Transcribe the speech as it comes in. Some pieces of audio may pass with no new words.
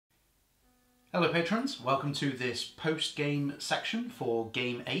Hello patrons, welcome to this post-game section for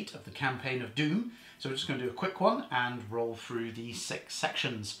Game 8 of the campaign of Doom. So we're just going to do a quick one and roll through the 6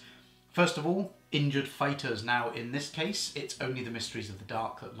 sections. First of all, injured fighters. Now in this case, it's only the Mysteries of the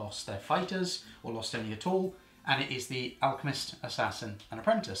Dark that lost their fighters, or lost any at all, and it is the Alchemist, Assassin and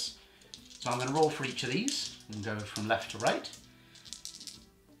Apprentice. So I'm going to roll for each of these and go from left to right.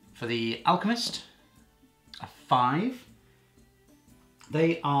 For the Alchemist, a 5.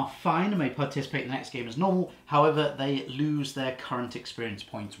 They are fine and may participate in the next game as normal, however they lose their current experience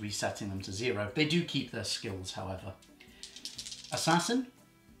points, resetting them to 0. They do keep their skills, however. Assassin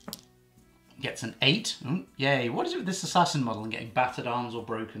gets an 8. Yay, what is it with this Assassin model and getting battered arms or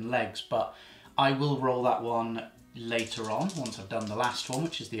broken legs? But I will roll that one later on, once I've done the last one,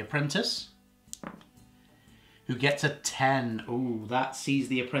 which is the Apprentice, who gets a 10. Ooh, that sees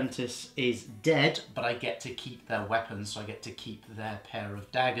the Apprentice is dead, but I get to keep their weapons, so I get to keep their pair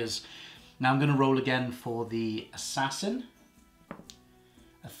of daggers. Now I'm going to roll again for the Assassin.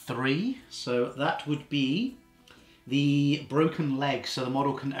 A 3, so that would be the broken leg, so the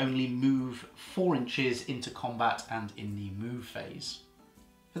model can only move 4 inches into combat and in the move phase.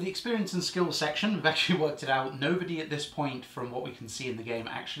 For the experience and skill section, we've actually worked it out. Nobody at this point, from what we can see in the game,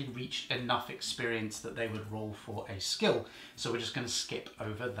 actually reached enough experience that they would roll for a skill. So we're just going to skip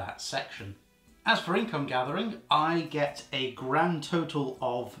over that section. As for income gathering, I get a grand total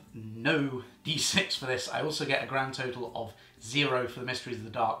of no d6 for this. I also get a grand total of 0 for the Mysteries of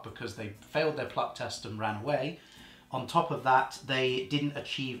the Dark because they failed their pluck test and ran away. On top of that, they didn't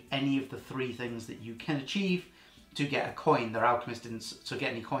achieve any of the 3 things that you can achieve to get a coin. Their Alchemist didn't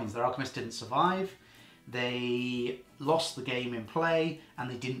get any coins. Their Alchemist didn't survive. They lost the game in play, and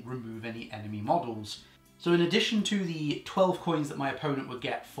they didn't remove any enemy models. So in addition to the 12 coins that my opponent would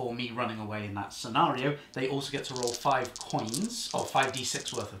get for me running away in that scenario, they also get to roll 5 coins, or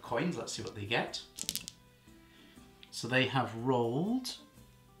 5d6 worth of coins. Let's see what they get. So they have rolled,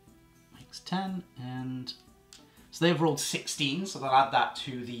 makes 10, and so they've rolled 16, so they'll add that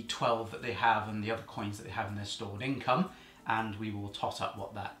to the 12 that they have and the other coins that they have in their stored income, and we will tot up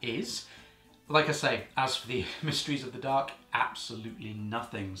what that is. Like I say, as for the Mysteries of the Dark, absolutely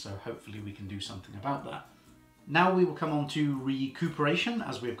nothing, so hopefully we can do something about that. Now we will come on to recuperation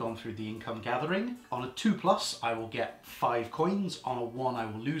as we've gone through the income gathering. On a 2+, I will get 5 coins. On a 1, I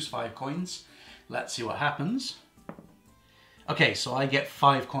will lose 5 coins. Let's see what happens. Okay, so I get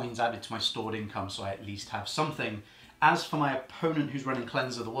 5 coins added to my stored income, so I at least have something. As for my opponent who's running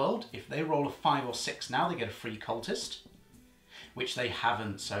Cleanse of the World, if they roll a 5 or 6 now, they get a free cultist, which they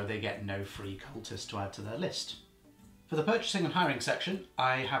haven't, so they get no free cultist to add to their list. For the purchasing and hiring section,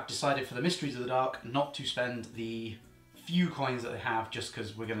 I have decided for the Mysteries of the Dark not to spend the few coins that they have, just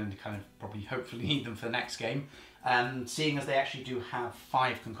because we're going to kind of probably hopefully need them for the next game. And seeing as they actually do have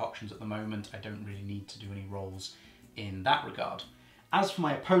 5 concoctions at the moment, I don't really need to do any rolls in that regard. As for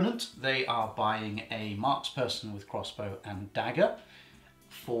my opponent, they are buying a marksperson with crossbow and dagger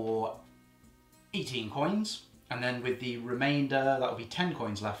for 18 coins, and then with the remainder, that will be 10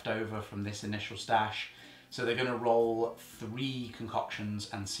 coins left over from this initial stash, so they're going to roll 3 concoctions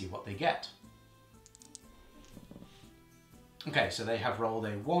and see what they get. Okay, so they have rolled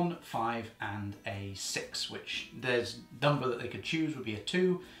a 1, 5 and a 6, which there's number that they could choose would be a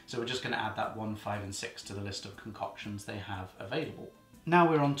 2, so we're just going to add that 1, 5 and 6 to the list of concoctions they have available. Now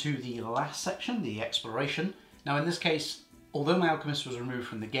we're on to the last section, the exploration. Now in this case, although my Alchemist was removed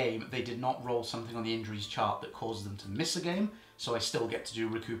from the game, they did not roll something on the injuries chart that causes them to miss a game, so I still get to do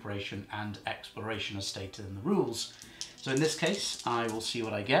recuperation and exploration as stated in the rules. So in this case, I will see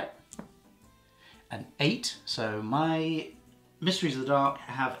what I get. An 8, so my Mysteries of the Dark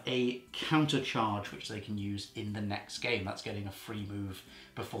have a counter charge which they can use in the next game. That's getting a free move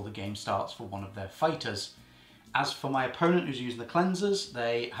before the game starts for one of their fighters. As for my opponent who's using the cleansers,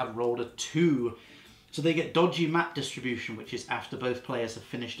 they have rolled a 2. So they get dodgy map distribution, which is after both players have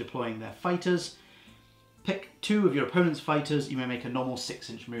finished deploying their fighters. Pick 2 of your opponent's fighters. You may make a normal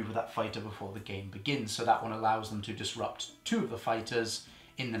 6-inch move with that fighter before the game begins. So that one allows them to disrupt 2 of the fighters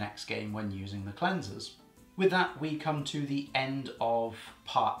in the next game when using the cleansers. With that, we come to the end of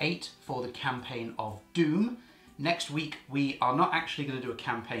part 8 for the campaign of Doom. Next week, we are not actually going to do a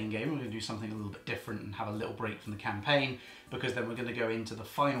campaign game. We're going to do something a little bit different and have a little break from the campaign, because then we're going to go into the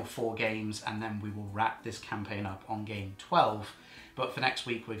final 4 games and then we will wrap this campaign up on game 12. But for next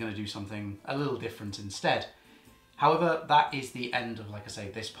week, we're going to do something a little different instead. However, that is the end of, like I say,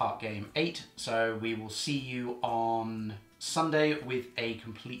 this part game 8. So we will see you on Sunday with a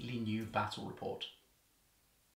completely new battle report.